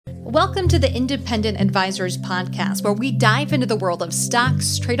Welcome to the Independent Advisors Podcast, where we dive into the world of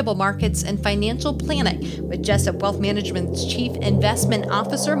stocks, tradable markets, and financial planning with Jessup Wealth Management's Chief Investment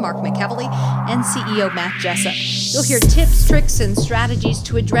Officer, Mark McEvely, and CEO, Matt Jessup. You'll hear tips, tricks, and strategies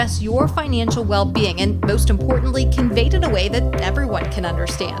to address your financial well-being, and most importantly, conveyed in a way that everyone can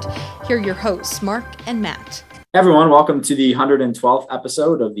understand. Here are your hosts, Mark and Matt. Hey everyone, welcome to the 112th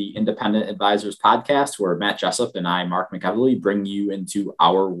episode of the Independent Advisors Podcast, where Matt Jessup and I, Mark McEvely, bring you into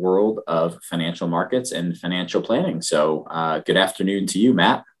our world of financial markets and financial planning. So good afternoon to you,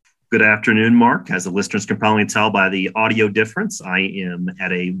 Matt. Good afternoon, Mark. As the listeners can probably tell by the audio difference, I am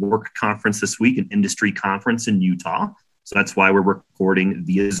at a work conference this week, an industry conference in Utah. So that's why we're recording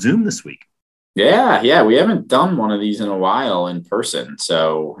via Zoom this week. Yeah. We haven't done one of these in a while in person.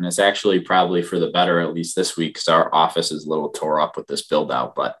 And it's actually probably for the better, at least this week, because our office is a little tore up with this build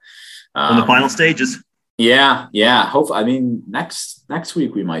out. But on the final stages. Yeah. Hopefully, next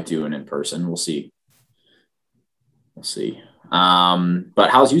week we might do an in person. We'll see. But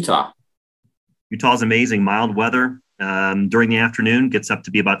how's Utah? Utah's amazing. Mild weather during the afternoon, gets up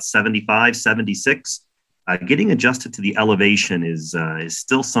to be about 75, 76. Getting adjusted to the elevation is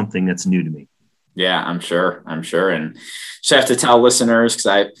still something that's new to me. Yeah, I'm sure. And just have to tell listeners, because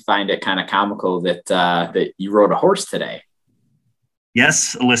I find it kind of comical that you rode a horse today.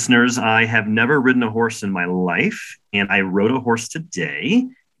 Yes, listeners, I have never ridden a horse in my life, and I rode a horse today.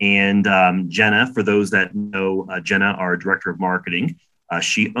 And Jenna, for those that know Jenna, our director of marketing,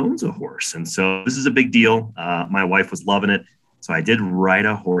 she owns a horse. And so this is a big deal. My wife was loving it. So I did ride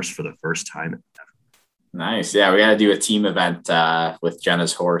a horse for the first time ever. Nice. Yeah, we got to do a team event with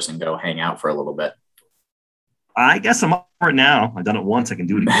Jenna's horse and go hang out for a little bit. I guess I'm up for it now. I've done it once. I can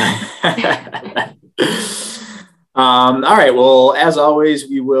do it again. All right. Well, as always,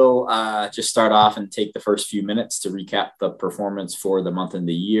 we will just start off and take the first few minutes to recap the performance for the month and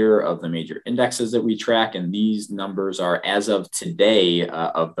the year of the major indexes that we track. And these numbers are as of today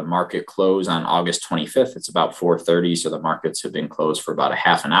of the market close on August 25th. It's about 4:30. So the markets have been closed for about a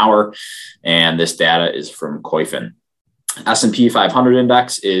half an hour. And this data is from Koifin. S&P 500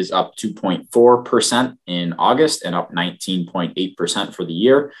 index is up 2.4% in August and up 19.8% for the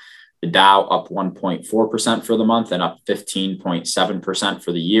year. The Dow up 1.4% for the month and up 15.7%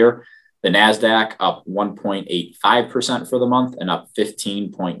 for the year. The NASDAQ up 1.85% for the month and up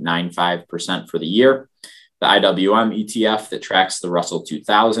 15.95% for the year. The IWM ETF that tracks the Russell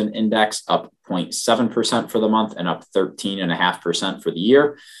 2000 index up 0.7% for the month and up 13.5% for the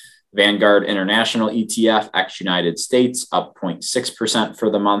year. Vanguard International ETF ex-United States up 0.6%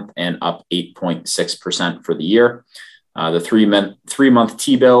 for the month and up 8.6% for the year. The three-month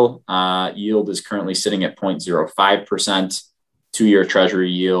T-bill yield is currently sitting at 0.05%, two-year Treasury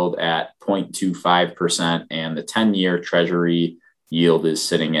yield at 0.25%, and the 10-year Treasury yield is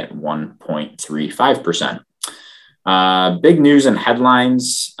sitting at 1.35%. Big news and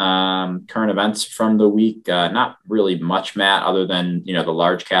headlines, current events from the week. Not really much, Matt, other than the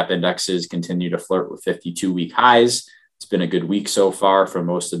large cap indexes continue to flirt with 52-week highs. It's been a good week so far for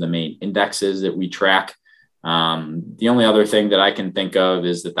most of the main indexes that we track. The only other thing that I can think of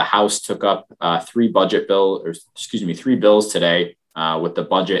is that the House took up three bills today with the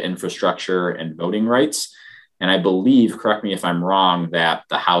budget, infrastructure, and voting rights. And I believe, correct me if I'm wrong, that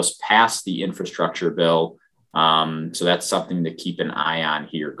the House passed the infrastructure bill. So that's something to keep an eye on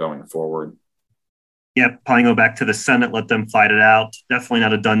here going forward. Yeah, probably go back to the Senate, let them fight it out. Definitely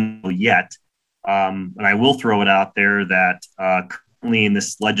not a done deal yet. And I will throw it out there that currently in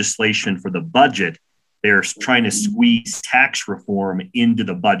this legislation for the budget, they're trying to squeeze tax reform into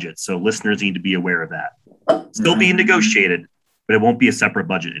the budget. So listeners need to be aware of that. Still being negotiated, but it won't be a separate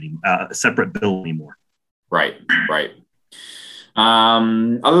budget a separate bill anymore. Right.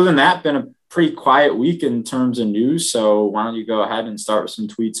 Other than that, been a pretty quiet week in terms of news. So why don't you go ahead and start with some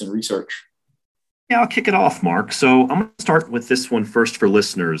tweets and research? Yeah, I'll kick it off, Mark. So I'm going to start with this one first for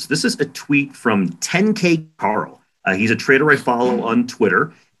listeners. This is a tweet from 10K Carl. He's a trader I follow on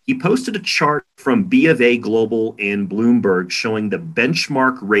Twitter. He posted a chart from B of A Global and Bloomberg showing the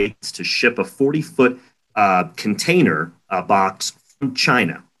benchmark rates to ship a 40-foot container box from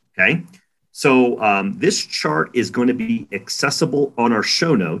China. Okay. So this chart is going to be accessible on our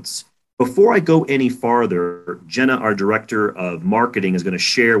show notes. Before I go any farther, Jenna, our director of marketing, is going to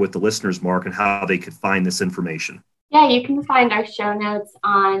share with the listeners, Mark, and how they could find this information. Yeah, you can find our show notes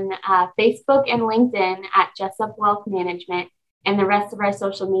on Facebook and LinkedIn at Jessup Wealth Management. And the rest of our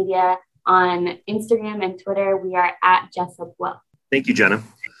social media on Instagram and Twitter, we are at Jessup Wealth. Thank you, Jenna.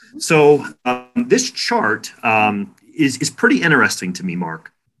 So this chart is pretty interesting to me,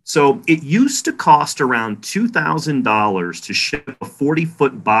 Mark. So it used to cost around $2,000 to ship a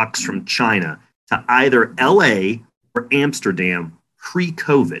 40-foot box from China to either LA or Amsterdam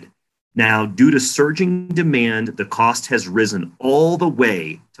pre-COVID. Now, due to surging demand, the cost has risen all the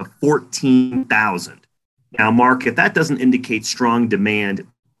way to $14,000. Now, Mark, if that doesn't indicate strong demand, I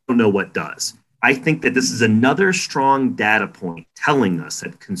don't know what does. I think that this is another strong data point telling us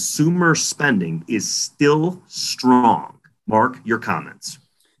that consumer spending is still strong. Mark, your comments.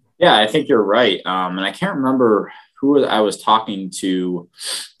 Yeah, I think you're right. And I can't remember who I was talking to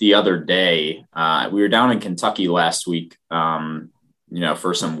the other day. We were down in Kentucky last week,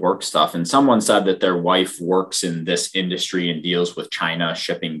 for some work stuff. And someone said that their wife works in this industry and deals with China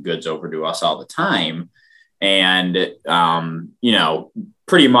shipping goods over to us all the time. And,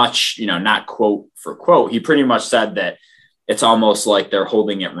 pretty much, not quote for quote, he pretty much said that it's almost like they're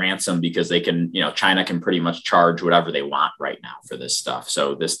holding it ransom because they can, China can pretty much charge whatever they want right now for this stuff.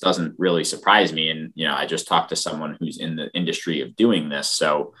 So this doesn't really surprise me. And, I just talked to someone who's in the industry of doing this.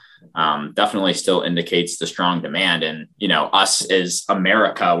 So definitely still indicates the strong demand. And, us as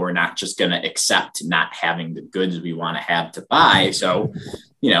America, we're not just going to accept not having the goods we want to have to buy. So,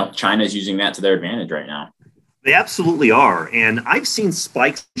 China's using that to their advantage right now. They absolutely are. And I've seen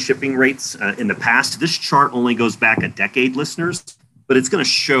spikes in shipping rates in the past. This chart only goes back a decade, listeners, but it's going to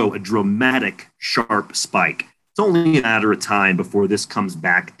show a dramatic, sharp spike. It's only a matter of time before this comes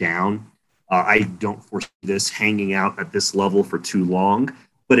back down. I don't foresee this hanging out at this level for too long.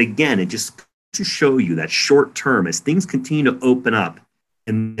 But again, it just to show you that short term, as things continue to open up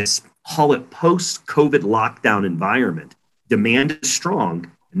in this, call it post-COVID lockdown environment, demand is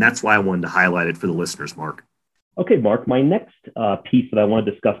strong. And that's why I wanted to highlight it for the listeners, Mark. Okay, Mark, my next piece that I want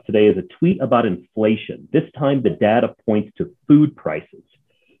to discuss today is a tweet about inflation. This time, the data points to food prices.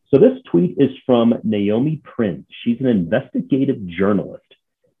 So this tweet is from Naomi Prince. She's an investigative journalist.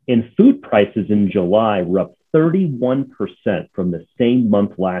 And food prices in July were up 31% from the same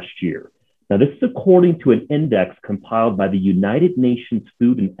month last year. Now, this is according to an index compiled by the United Nations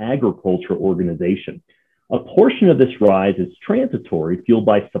Food and Agriculture Organization. A portion of this rise is transitory, fueled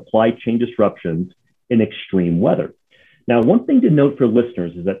by supply chain disruptions in extreme weather. Now, one thing to note for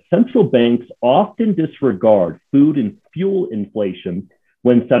listeners is that central banks often disregard food and fuel inflation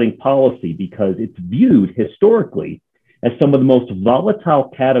when setting policy because it's viewed historically as some of the most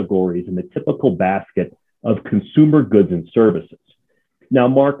volatile categories in the typical basket of consumer goods and services. Now,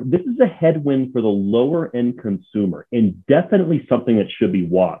 Mark, this is a headwind for the lower end consumer and definitely something that should be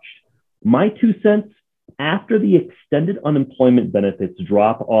watched. My 2 cents, after the extended unemployment benefits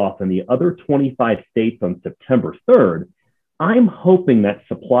drop off in the other 25 states on September 3rd, I'm hoping that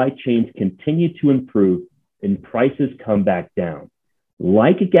supply chains continue to improve and prices come back down.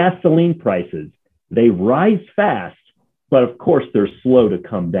 Like gasoline prices, they rise fast, but of course they're slow to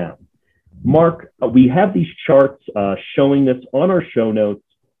come down. Mark, we have these charts showing this on our show notes.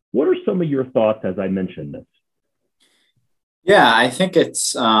 What are some of your thoughts as I mentioned this? Yeah, I think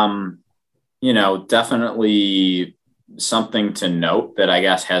it's, definitely something to note that I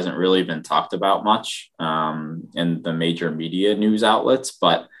guess hasn't really been talked about much in the major media news outlets.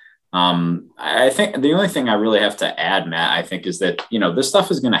 But I think the only thing I really have to add, Matt, I think is that, this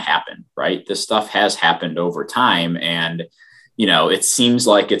stuff is going to happen, right? This stuff has happened over time. And, it seems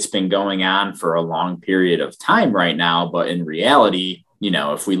like it's been going on for a long period of time right now. But in reality,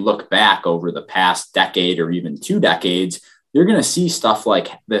 if we look back over the past decade or even 2 decades, you're going to see stuff like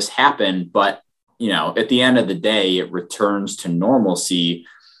this happen. But, at the end of the day, it returns to normalcy.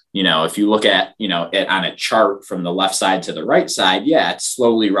 If you look at, it on a chart from the left side to the right side, yeah, it's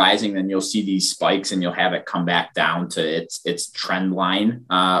slowly rising. Then you'll see these spikes and you'll have it come back down to its trend line,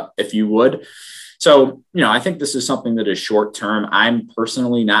 if you would. So, I think this is something that is short term. I'm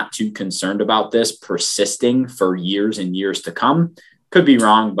personally not too concerned about this persisting for years and years to come. Could be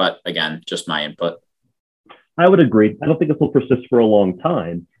wrong, but again, just my input. I would agree. I don't think this will persist for a long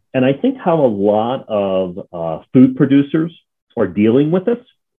time. And I think how a lot of food producers are dealing with this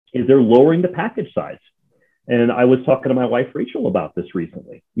is they're lowering the package size. And I was talking to my wife, Rachel, about this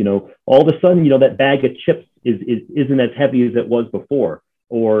recently. All of a sudden, that bag of chips isn't as heavy as it was before.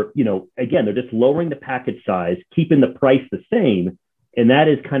 Or, again, they're just lowering the package size, keeping the price the same. And that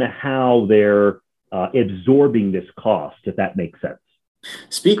is kind of how they're absorbing this cost, if that makes sense.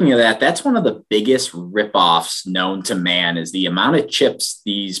 Speaking of that, that's one of the biggest ripoffs known to man is the amount of chips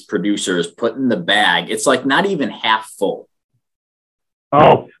these producers put in the bag. It's like not even half full.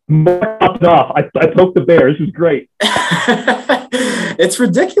 Oh, knock it off. I poked the bear. This is great. It's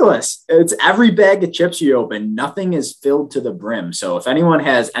ridiculous. It's every bag of chips you open. Nothing is filled to the brim. So if anyone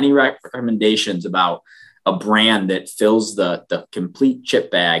has any recommendations about a brand that fills the complete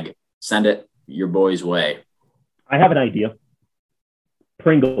chip bag, send it your boy's way. I have an idea.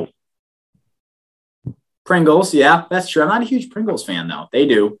 Pringles. Pringles, yeah, that's true. I'm not a huge Pringles fan, though. They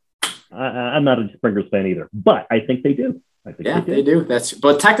do. I'm not a Pringles fan either, but I think they do. They do.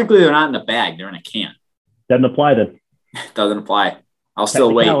 But technically, they're not in a bag; they're in a can. Doesn't apply then. Doesn't apply. I'll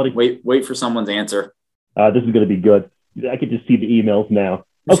still wait for someone's answer. This is going to be good. I could just see the emails now.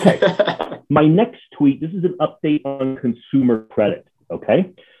 Okay. My next tweet, this is an update on consumer credit.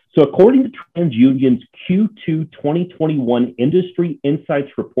 Okay. So according to TransUnion's Q2 2021 Industry Insights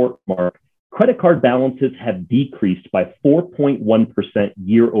Report, Mark, credit card balances have decreased by 4.1%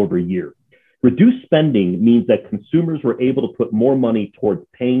 year over year. Reduced spending means that consumers were able to put more money towards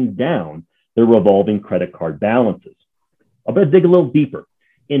paying down their revolving credit card balances. I'll better dig a little deeper.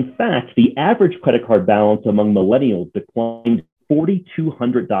 In fact, the average credit card balance among millennials declined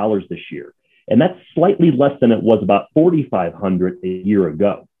 $4,200 this year, and that's slightly less than it was about $4,500 a year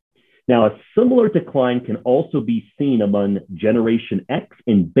ago. Now, a similar decline can also be seen among Generation X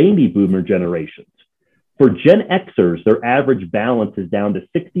and baby boomer generations. For Gen Xers, their average balance is down to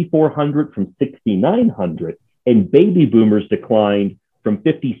 $6,400 from $6,900, and baby boomers declined from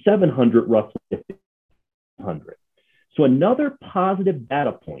 $5,700 roughly to $5,100. So another positive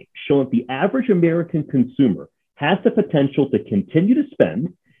data point showing that the average American consumer has the potential to continue to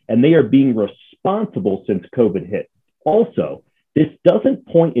spend, and they are being responsible since COVID hit. Also, this doesn't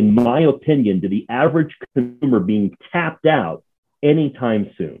point, in my opinion, to the average consumer being tapped out anytime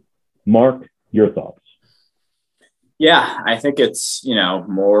soon. Mark, your thoughts? Yeah, I think it's,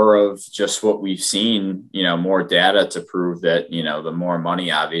 more of just what we've seen, more data to prove that, the more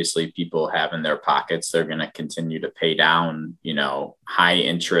money, obviously, people have in their pockets, they're going to continue to pay down, high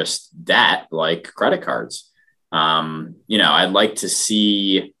interest debt like credit cards. I'd like to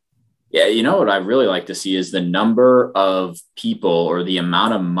see, what I really like to see is the number of people or the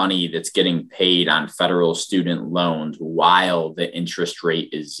amount of money that's getting paid on federal student loans while the interest rate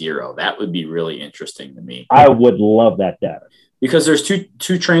is zero. That would be really interesting to me. I would love that data. Because there's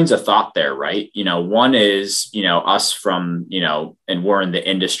two trains of thought there, right? One is, us from, and we're in the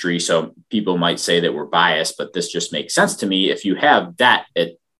industry, so people might say that we're biased, but this just makes sense to me. If you have debt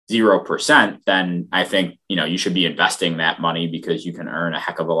at 0%, then I think, you should be investing that money because you can earn a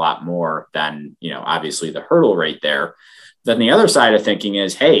heck of a lot more than, obviously the hurdle rate there. Then the other side of thinking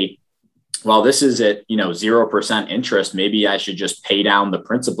is, hey, well, this is at, 0% interest. Maybe I should just pay down the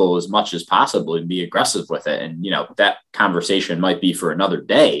principal as much as possible and be aggressive with it. And, that conversation might be for another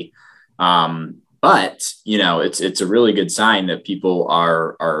day. But, it's a really good sign that people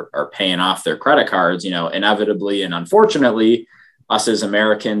are paying off their credit cards, inevitably and unfortunately. Us as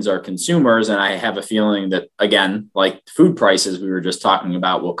Americans are consumers. And I have a feeling that, again, like food prices we were just talking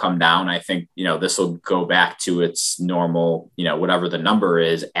about will come down. I think, this will go back to its normal, whatever the number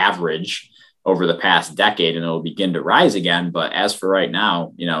is, average over the past decade, and it'll begin to rise again. But as for right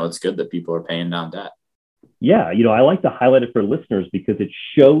now, it's good that people are paying down debt. Yeah. I like to highlight it for listeners because it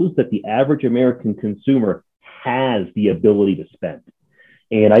shows that the average American consumer has the ability to spend.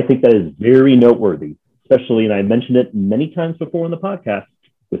 And I think that is very noteworthy. Especially, and I mentioned it many times before in the podcast,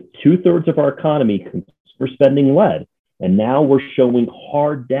 with 2/3 of our economy consumer spending led, and now we're showing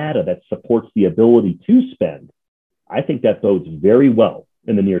hard data that supports the ability to spend. I think that bodes very well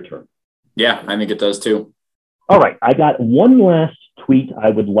in the near term. Yeah, I think it does too. All right, I got one last tweet I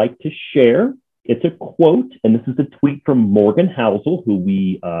would like to share. It's a quote, and this is a tweet from Morgan Housel, who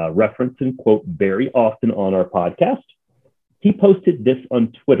we reference and quote very often on our podcast. He posted this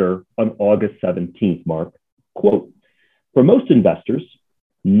on Twitter on August 17th, Mark. Quote, for most investors,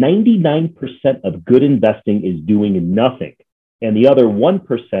 99% of good investing is doing nothing. And the other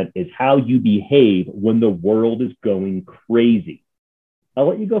 1% is how you behave when the world is going crazy. I'll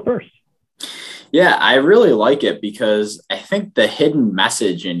let you go first. Yeah, I really like it because I think the hidden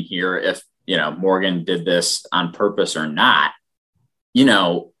message in here, if, Morgan did this on purpose or not,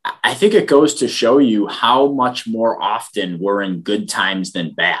 I think it goes to show you how much more often we're in good times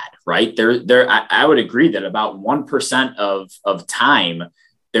than bad, right? I would agree that about 1% of time,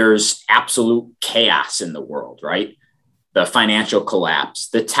 there's absolute chaos in the world, right? The financial collapse,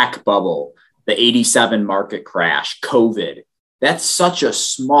 the tech bubble, the 87 market crash, COVID. That's such a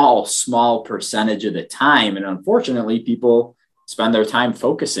small percentage of the time. And unfortunately, people spend their time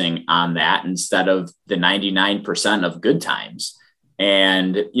focusing on that instead of the 99% of good times.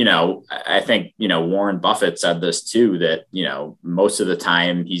 And, I think, Warren Buffett said this too, that, most of the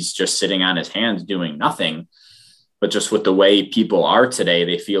time he's just sitting on his hands doing nothing. But just with the way people are today,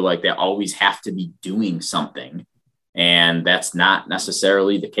 they feel like they always have to be doing something. And that's not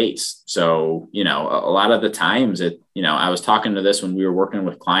necessarily the case. So, a lot of the times I was talking to this when we were working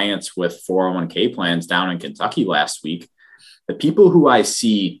with clients with 401k plans down in Kentucky last week. The people who I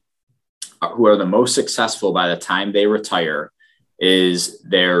see who are the most successful by the time they retire is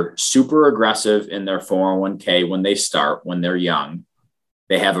they're super aggressive in their 401k when they start, when they're young.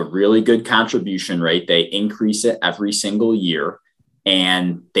 They have a really good contribution rate. They increase it every single year,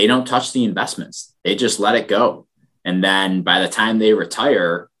 and they don't touch the investments. They just let it go. And then by the time they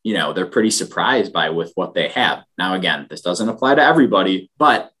retire, they're pretty surprised with what they have. Now, again, this doesn't apply to everybody,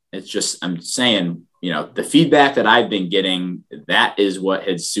 but it's just, I'm saying, the feedback that I've been getting, that is what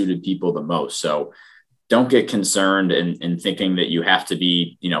has suited people the most. So don't get concerned in thinking that you have to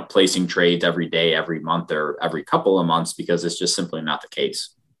be, placing trades every day, every month, or every couple of months, because it's just simply not the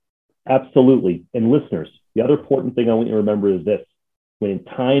case. Absolutely. And listeners, the other important thing I want you to remember is this. When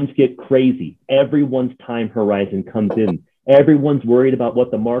times get crazy, everyone's time horizon comes in. Everyone's worried about what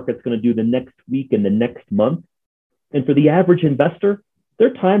the market's going to do the next week and the next month. And for the average investor,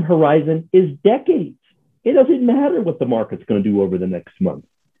 their time horizon is decades. It doesn't matter what the market's going to do over the next month.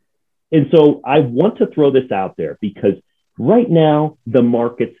 And so I want to throw this out there because right now, the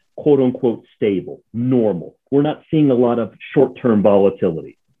market's quote unquote stable, normal. We're not seeing a lot of short-term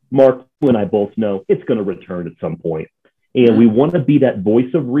volatility. Mark, you and I both know it's going to return at some point. And we want to be that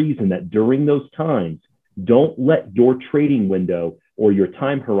voice of reason that during those times, don't let your trading window or your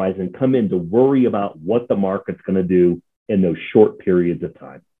time horizon come in to worry about what the market's going to do in those short periods of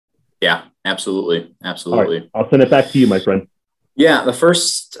time. Yeah, absolutely. Absolutely. All right, I'll send it back to you, my friend. Yeah, the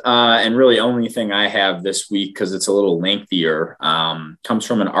first and really only thing I have this week, because it's a little lengthier, comes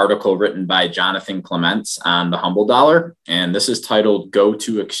from an article written by Jonathan Clements on the Humble Dollar. And this is titled Go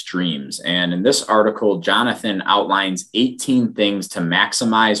to Extremes. And in this article, Jonathan outlines 18 things to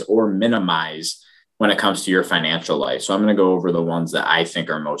maximize or minimize when it comes to your financial life. So I'm going to go over the ones that I think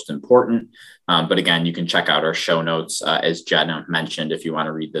are most important. But again, you can check out our show notes, as Jenna mentioned, if you want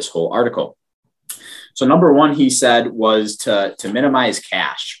to read this whole article. So number one, he said, was to minimize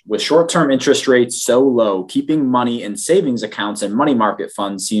cash. With short-term interest rates so low, keeping money in savings accounts and money market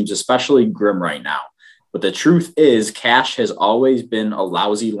funds seems especially grim right now. But the truth is, cash has always been a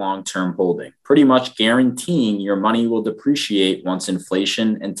lousy long-term holding, pretty much guaranteeing your money will depreciate once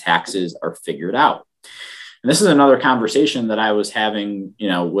inflation and taxes are figured out. And this is another conversation that I was having,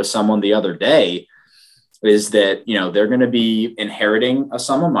 with someone the other day, is that, they're going to be inheriting a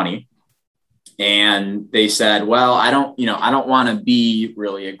sum of money. And they said, well, I don't want to be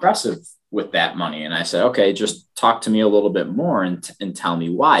really aggressive with that money. And I said, okay, just talk to me a little bit more and tell me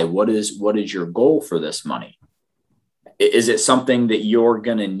why. What is your goal for this money? Is it something that you're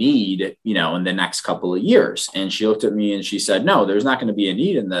going to need, in the next couple of years? And she looked at me and she said, no, there's not going to be a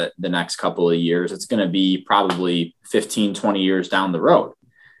need in the next couple of years. It's going to be probably 15, 20 years down the road.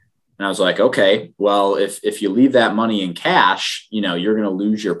 And I was like, okay, well, if you leave that money in cash, you're going to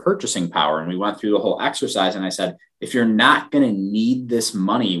lose your purchasing power. And we went through the whole exercise. And I said, if you're not going to need this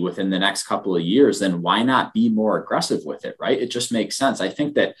money within the next couple of years, then why not be more aggressive with it, right? It just makes sense. I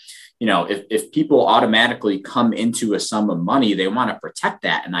think that, if people automatically come into a sum of money, they want to protect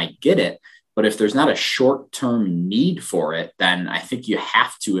that. And I get it. But if there's not a short-term need for it, then I think you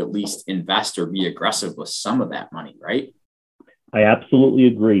have to at least invest or be aggressive with some of that money, right? I absolutely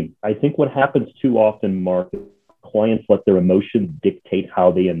agree. I think what happens too often, Mark, is clients let their emotions dictate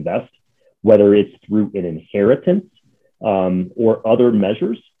how they invest, whether it's through an inheritance or other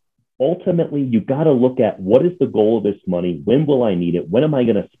measures. Ultimately, you got to look at what is the goal of this money? When will I need it? When am I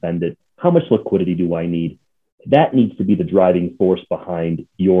going to spend it? How much liquidity do I need? That needs to be the driving force behind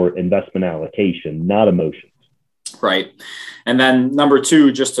your investment allocation, not emotions. Right. And then number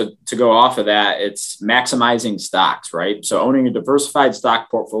two, just to go off of that, it's maximizing stocks, right? So owning a diversified stock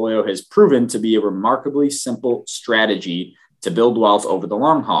portfolio has proven to be a remarkably simple strategy to build wealth over the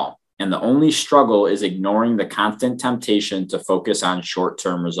long haul. And the only struggle is ignoring the constant temptation to focus on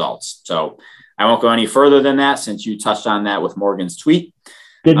short-term results. So I won't go any further than that since you touched on that with Morgan's tweet.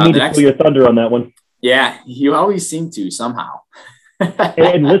 Didn't mean to steal your thunder on that one. Yeah, you always seem to somehow.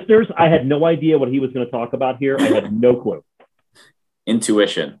 And listeners, I had no idea what he was going to talk about here. I had no clue.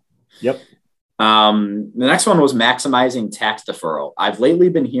 Intuition. Yep. The next one was maximizing tax deferral. I've lately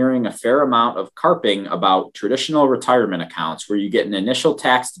been hearing a fair amount of carping about traditional retirement accounts where you get an initial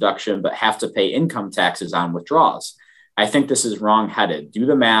tax deduction but have to pay income taxes on withdrawals. I think this is wrong-headed. Do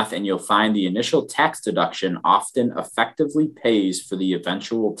the math and you'll find the initial tax deduction often effectively pays for the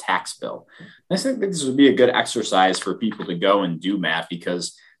eventual tax bill. I think this would be a good exercise for people to go and do math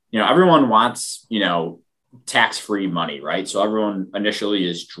because, everyone wants, tax-free money, right? So everyone initially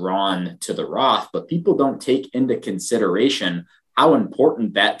is drawn to the Roth, but people don't take into consideration how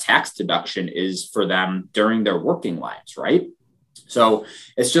important that tax deduction is for them during their working lives, right? So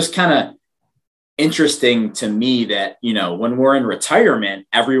it's just kind of interesting to me that, when we're in retirement,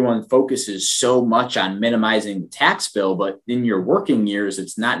 everyone focuses so much on minimizing the tax bill, but in your working years,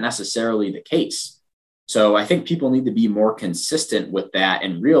 it's not necessarily the case. So I think people need to be more consistent with that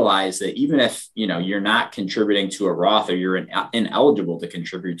and realize that even if, you're not contributing to a Roth or you're ineligible to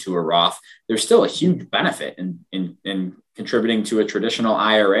contribute to a Roth, there's still a huge benefit in contributing to a traditional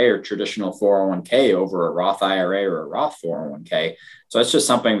IRA or traditional 401k over a Roth IRA or a Roth 401k. So it's just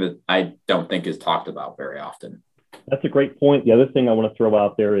something that I don't think is talked about very often. That's a great point. The other thing I want to throw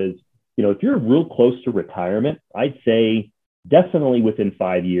out there is, if you're real close to retirement, I'd say definitely within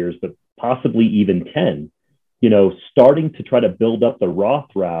 5 years, but possibly even 10, starting to try to build up the Roth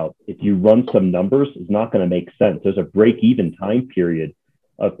route, if you run some numbers, is not going to make sense. There's a break-even time period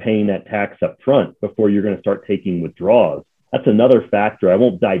of paying that tax up front before you're going to start taking withdrawals. That's another factor. I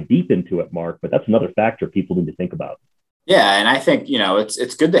won't dive deep into it, Mark, but that's another factor people need to think about. Yeah. And I think,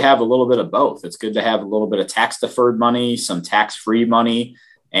 it's good to have a little bit of both. It's good to have a little bit of tax deferred money, some tax-free money,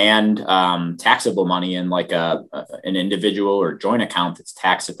 and taxable money in like an individual or joint account that's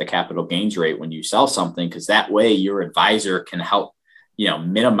taxed at the capital gains rate when you sell something, because that way your advisor can help,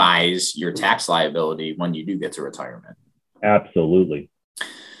 minimize your tax liability when you do get to retirement. Absolutely.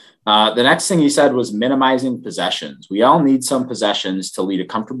 The next thing he said was minimizing possessions. We all need some possessions to lead a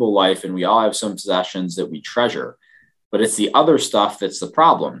comfortable life, and we all have some possessions that we treasure. But it's the other stuff that's the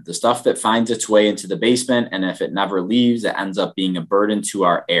problem, the stuff that finds its way into the basement. And if it never leaves, it ends up being a burden to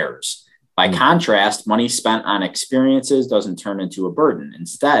our heirs. By contrast, money spent on experiences doesn't turn into a burden.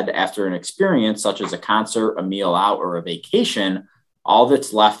 Instead, after an experience such as a concert, a meal out, or a vacation, all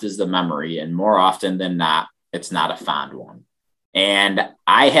that's left is the memory. And more often than not, it's not a fond one. And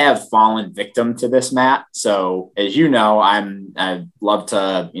I have fallen victim to this, Matt. So as you know, I love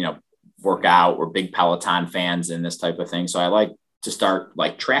to, work out. We're big Peloton fans and this type of thing. So I like to start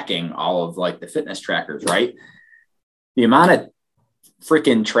tracking all of the fitness trackers, right? The amount of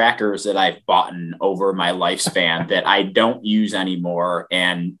freaking trackers that I've bought over my lifespan that I don't use anymore.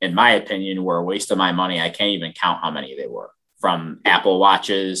 And in my opinion, were a waste of my money. I can't even count how many they were, from Apple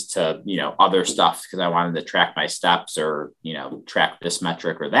Watches to, other stuff, because I wanted to track my steps or, track this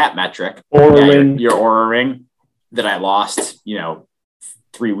metric or that metric. Oura-Ring. Your Oura Ring that I lost,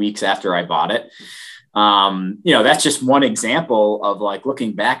 3 weeks after I bought it. That's just one example of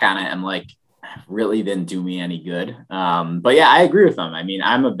looking back on it. I'm really didn't do me any good. But yeah, I agree with them. I mean,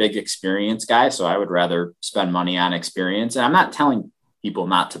 I'm a big experience guy, so I would rather spend money on experience. And I'm not telling people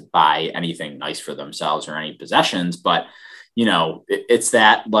not to buy anything nice for themselves or any possessions, but it's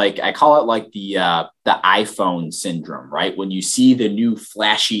that, I call it the iPhone syndrome, right? When you see the new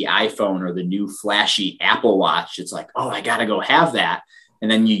flashy iPhone or the new flashy Apple Watch, it's oh, I got to go have that. And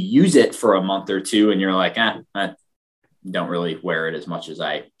then you use it for a month or two and you're I don't really wear it as much as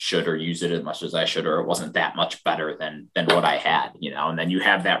I should, or use it as much as I should, or it wasn't that much better than what I had, and then you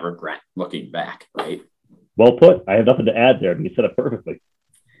have that regret looking back, right? Well put. I have nothing to add there. You said it perfectly.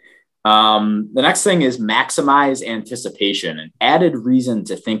 The next thing is maximize anticipation, an added reason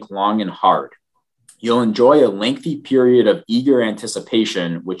to think long and hard. You'll enjoy a lengthy period of eager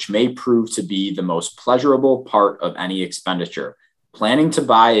anticipation, which may prove to be the most pleasurable part of any expenditure. Planning to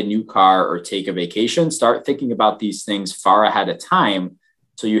buy a new car or take a vacation, start thinking about these things far ahead of time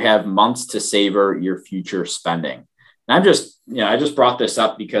so you have months to savor your future spending. And I just brought this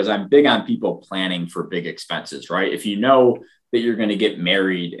up because I'm big on people planning for big expenses, right? If you know that you're going to get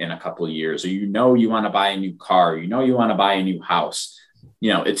married in a couple of years, or you want to buy a new car, you want to buy a new house,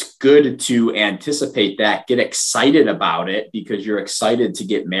 it's good to anticipate that, get excited about it because you're excited to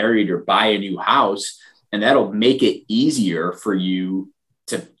get married or buy a new house. And that'll make it easier for you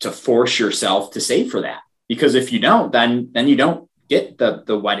to force yourself to save for that. Because if you don't, then you don't get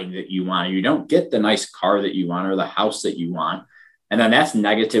the wedding that you want, or you don't get the nice car that you want, or the house that you want. And then that's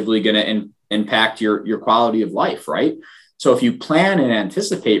negatively going to impact your quality of life, right? So if you plan and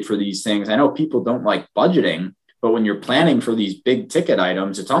anticipate for these things, I know people don't like budgeting, but when you're planning for these big ticket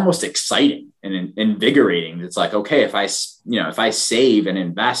items, it's almost exciting and invigorating. It's okay, if I save and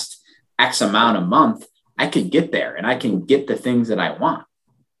invest X amount a month, I can get there and I can get the things that I want.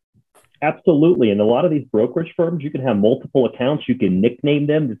 Absolutely. And a lot of these brokerage firms, you can have multiple accounts. You can nickname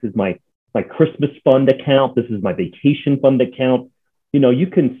them. This is my Christmas fund account. This is my vacation fund account. You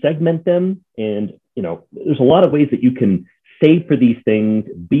can segment them, and, there's a lot of ways that you can save for these things,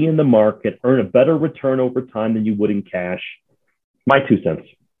 be in the market, earn a better return over time than you would in cash. My 2 cents.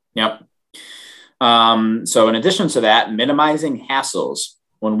 Yep. So in addition to that, minimizing hassles.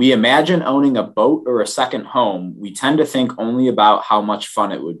 When we imagine owning a boat or a second home, we tend to think only about how much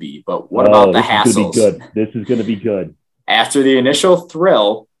fun it would be. But what about the hassles? This is going to be good. After the initial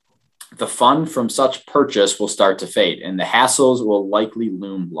thrill, the fun from such purchase will start to fade and the hassles will likely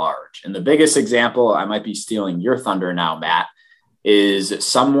loom large. And the biggest example, I might be stealing your thunder now, Matt, is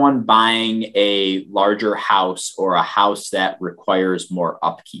someone buying a larger house or a house that requires more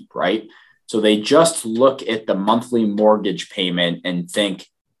upkeep, right? So they just look at the monthly mortgage payment and think,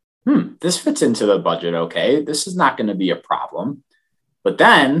 this fits into the budget. Okay, this is not going to be a problem. But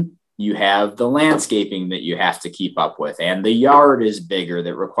then you have the landscaping that you have to keep up with, and the yard is bigger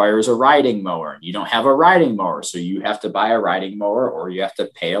that requires a riding mower. You don't have a riding mower, so you have to buy a riding mower or you have to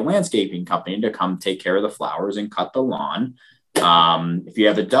pay a landscaping company to come take care of the flowers and cut the lawn. If you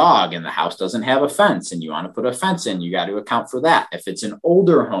have a dog and the house doesn't have a fence and you want to put a fence in, you got to account for that. If it's an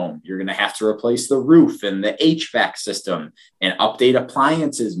older home, you're going to have to replace the roof and the HVAC system and update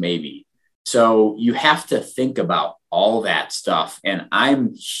appliances maybe. So you have to think about all that stuff. And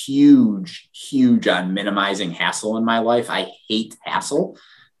I'm huge on minimizing hassle in my life. I hate hassle.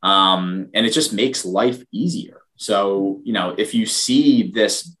 And it just makes life easier. So, if you see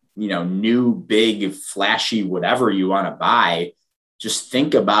this, new, big, flashy, whatever you want to buy, just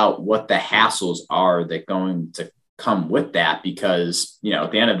think about what the hassles are that going to come with that. Because,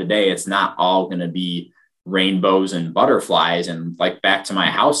 at the end of the day, it's not all going to be rainbows and butterflies. And like back to my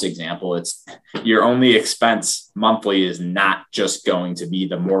house example, it's your only expense monthly is not just going to be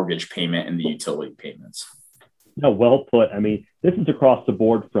the mortgage payment and the utility payments. No, well put. I mean, this is across the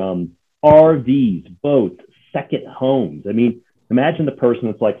board from RVs, boats, second homes. I mean, imagine the person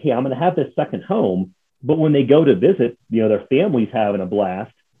that's like, hey, I'm going to have this second home, but when they go to visit, their family's having a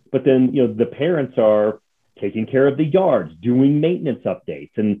blast, but then, the parents are taking care of the yards, doing maintenance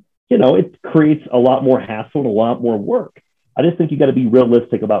updates, and it creates a lot more hassle and a lot more work. I just think you got to be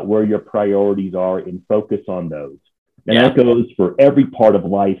realistic about where your priorities are and focus on those. And that goes for every part of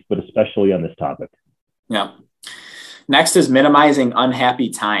life, but especially on this topic. Yeah. Next is minimizing unhappy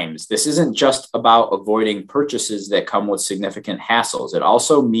times. This isn't just about avoiding purchases that come with significant hassles. It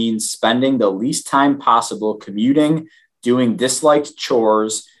also means spending the least time possible commuting, doing disliked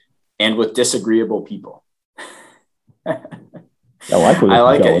chores, and with disagreeable people. I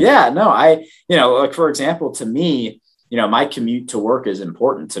like it. Yeah, no, like for example, to me, my commute to work is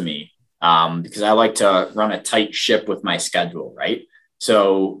important to me because I like to run a tight ship with my schedule, right?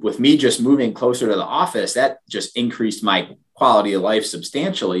 So with me just moving closer to the office, that just increased my quality of life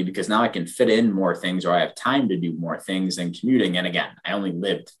substantially because now I can fit in more things or I have time to do more things than commuting. And again, I only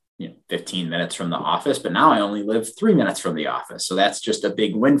lived 15 minutes from the office, but now I only live 3 minutes from the office. So that's just a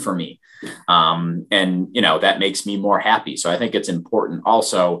big win for me. And that makes me more happy. So I think it's important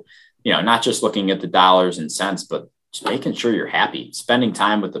also, not just looking at the dollars and cents, but just making sure you're happy, spending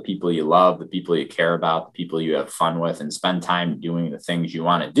time with the people you love, the people you care about, the people you have fun with, and spend time doing the things you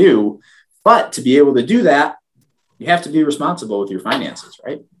want to do. But to be able to do that, you have to be responsible with your finances,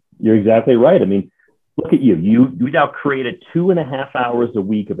 right? You're exactly right. I mean, look at you. You now created 2.5 hours a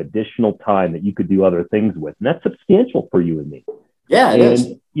week of additional time that you could do other things with. And that's substantial for you and me. Yeah, it is.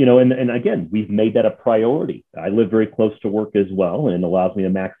 And again, we've made that a priority. I live very close to work as well, and it allows me to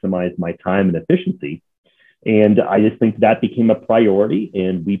maximize my time and efficiency. And I just think that became a priority,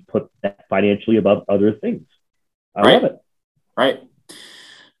 and we put that financially above other things. I love it. Right.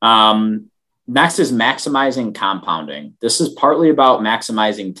 Next is maximizing compounding. This is partly about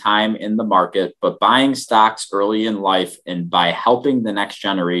maximizing time in the market, but buying stocks early in life and by helping the next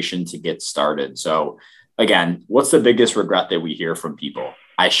generation to get started. So again, what's the biggest regret that we hear from people?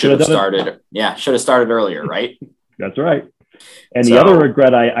 I should have started. Yeah, should have started earlier, right? That's right. And the other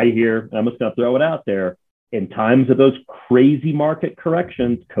regret I hear, I'm just going to throw it out there, in times of those crazy market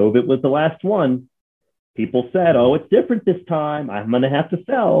corrections, COVID was the last one. People said, oh, it's different this time. I'm going to have to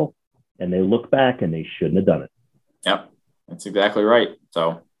sell. And they look back and they shouldn't have done it. Yep, that's exactly right.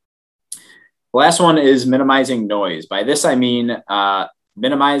 So the last one is minimizing noise. By this, I mean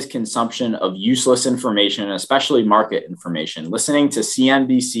minimize consumption of useless information, especially market information. Listening to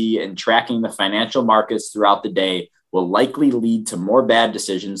CNBC and tracking the financial markets throughout the day will likely lead to more bad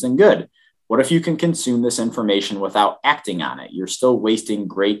decisions than good. What if you can consume this information without acting on it? You're still wasting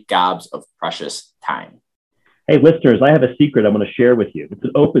great gobs of precious time. Hey, listeners, I have a secret I'm going to share with you. It's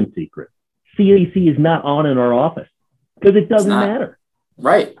an open secret. CNBC is not on in our office because it doesn't matter.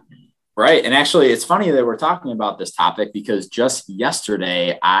 Right. And actually, it's funny that we're talking about this topic because just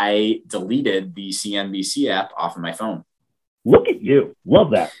yesterday, I deleted the CNBC app off of my phone. Look at you.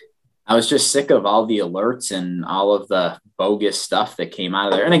 Love that. I was just sick of all the alerts and all of the bogus stuff that came out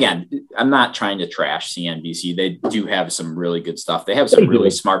of there. And again, I'm not trying to trash CNBC. They do have some really good stuff. They have some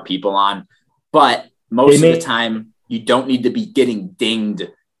really smart people on, but most of the time you don't need to be getting dinged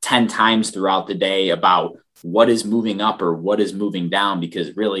 10 times throughout the day about what is moving up or what is moving down,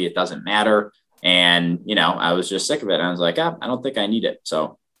 because really it doesn't matter. And, you know, I was just sick of it. I was like, I don't think I need it.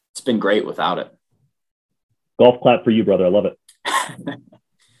 So it's been great without it. Golf clap for you, brother. I love it.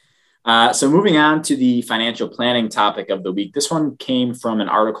 So moving on to the financial planning topic of the week. This one came from an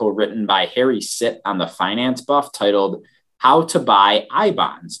article written by Harry Sitt on the Finance Buff titled How to Buy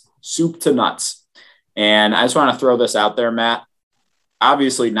I-Bonds, Soup to Nuts. And I just want to throw this out there, Matt.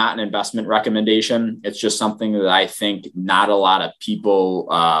 Obviously not an investment recommendation. It's just something that I think not a lot of people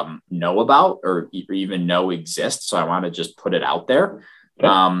know about or even know exists. So I want to just put it out there.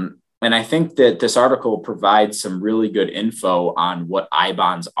 Okay. And I think that this article provides some really good info on what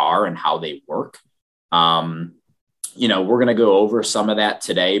I-bonds are and how they work. You know, we're going to go over some of that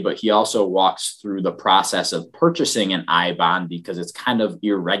today, but he also walks through the process of purchasing an I-bond because it's kind of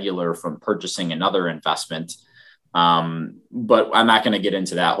irregular from purchasing another investment. But I'm not going to get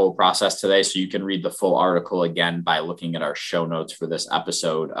into that whole process today. So you can read the full article again by looking at our show notes for this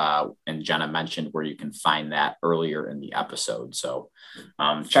episode. And Jenna mentioned where you can find that earlier in the episode. So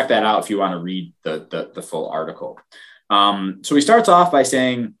check that out if you want to read the full article. So he starts off by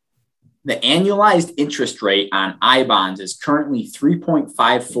saying the annualized interest rate on I-bonds is currently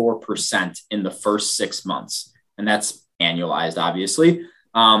 3.54% in the first 6 months. And that's annualized, obviously.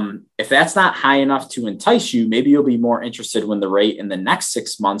 If that's not high enough to entice you, maybe you'll be more interested when the rate in the next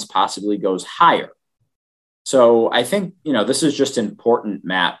 6 months possibly goes higher. So I think, you know, this is just important,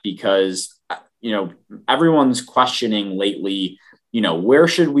 Matt, because, you know, everyone's questioning lately, you know, where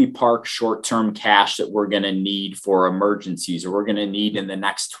should we park short-term cash that we're going to need for emergencies or we're going to need in the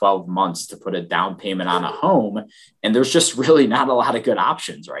next 12 months to put a down payment on a home. And there's just really not a lot of good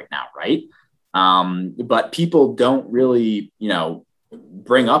options right now. Right. But people don't really, you know,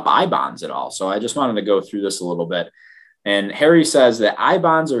 bring up I-bonds at all. So I just wanted to go through this a little bit. And Harry says that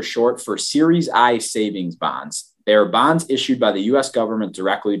I-bonds are short for Series I savings bonds. They are bonds issued by the U.S. government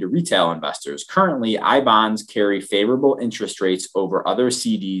directly to retail investors. Currently, I-bonds carry favorable interest rates over other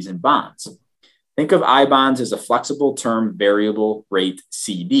CDs and bonds. Think of I-bonds as a flexible term variable rate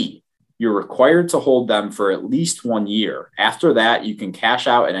CD. You're required to hold them for at least 1 year. After that, you can cash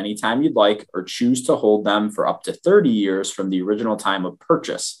out at any time you'd like or choose to hold them for up to 30 years from the original time of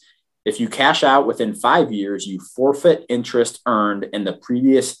purchase. If you cash out within 5 years, you forfeit interest earned in the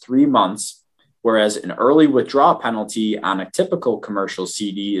previous 3 months, whereas an early withdrawal penalty on a typical commercial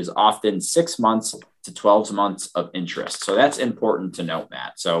CD is often 6 months to 12 months of interest. So that's important to note,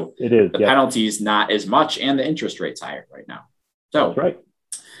 Matt. So it is, the penalty is not as much and the interest rate's higher right now. So that's right.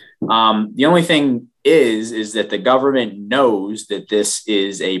 The only thing is that the government knows that this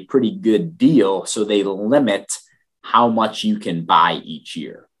is a pretty good deal. So they limit how much you can buy each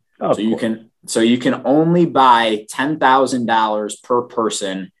year. So you can only buy $10,000 per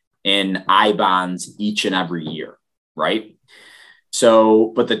person in I-bonds each and every year. Right.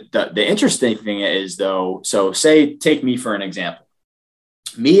 So, but the interesting thing is though, so say, take me for an example.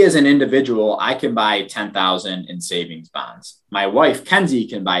 Me as an individual, I can buy 10,000 in savings bonds. My wife, Kenzie,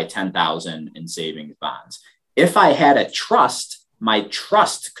 can buy 10,000 in savings bonds. If I had a trust, my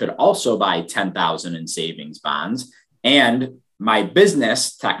trust could also buy 10,000 in savings bonds. And my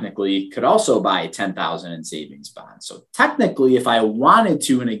business technically could also buy 10,000 in savings bonds. So technically, if I wanted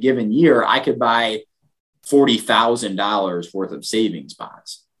to in a given year, I could buy $40,000 worth of savings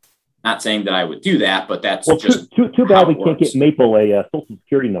bonds. Not saying that I would do that, but that's just too bad we can't get Maple a social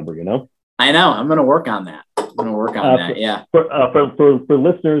security number, you know? I know. I'm going to work on that. Yeah. For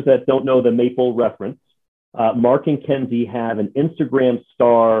listeners that don't know the Maple reference, Mark and Kenzie have an Instagram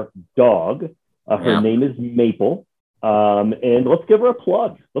star dog. Her name is Maple. And let's give her a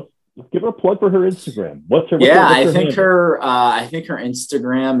plug. Let's give her a plug for her Instagram. I think her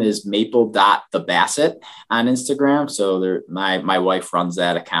Instagram is maple.thebasset on Instagram. So my wife runs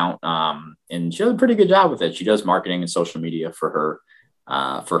that account. And she does a pretty good job with it. She does marketing and social media for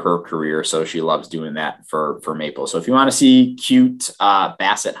her career. So she loves doing that for Maple. So if you want to see cute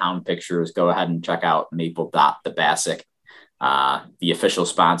Basset Hound pictures, go ahead and check out maple.thebasset, the official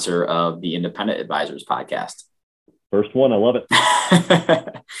sponsor of the Independent Advisors podcast. First one. I love it.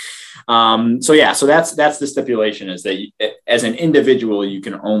 So that's the stipulation, is that as an individual, you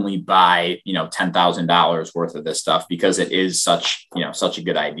can only buy, $10,000 worth of this stuff because it is such a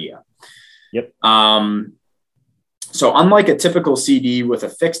good idea. Yep. So unlike a typical CD with a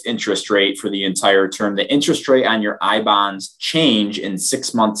fixed interest rate for the entire term, the interest rate on your I bonds change in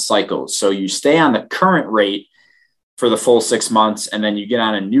 6-month cycles. So you stay on the current rate for the full 6 months, and then you get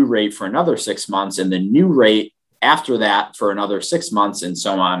on a new rate for another 6 months, and the new rate after that for another 6 months, and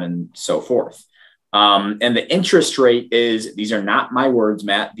so on and so forth. And the interest rate is, these are not my words,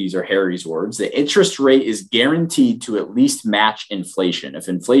 Matt, these are Harry's words. The interest rate is guaranteed to at least match inflation. If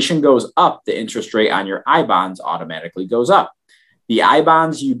inflation goes up, the interest rate on your I bonds automatically goes up. The I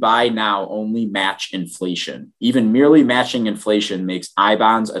bonds you buy now only match inflation. Even merely matching inflation makes I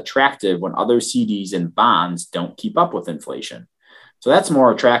bonds attractive when other CDs and bonds don't keep up with inflation. So that's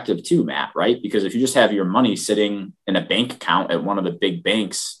more attractive too, Matt, right? Because if you just have your money sitting in a bank account at one of the big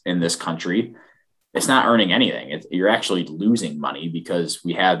banks in this country, it's not earning anything. You're actually losing money because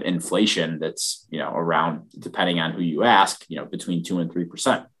we have inflation that's, around, depending on who you ask, between 2 and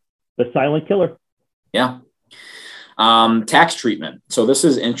 3%. The silent killer. Yeah. Tax treatment. So this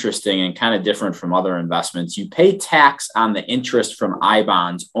is interesting and kind of different from other investments. You pay tax on the interest from I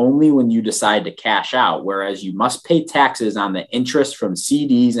bonds only when you decide to cash out, whereas you must pay taxes on the interest from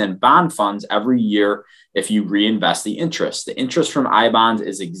CDs and bond funds every year if you reinvest the interest. The interest from I bonds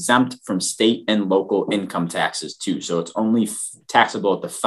is exempt from state and local income taxes too. So it's only taxable at the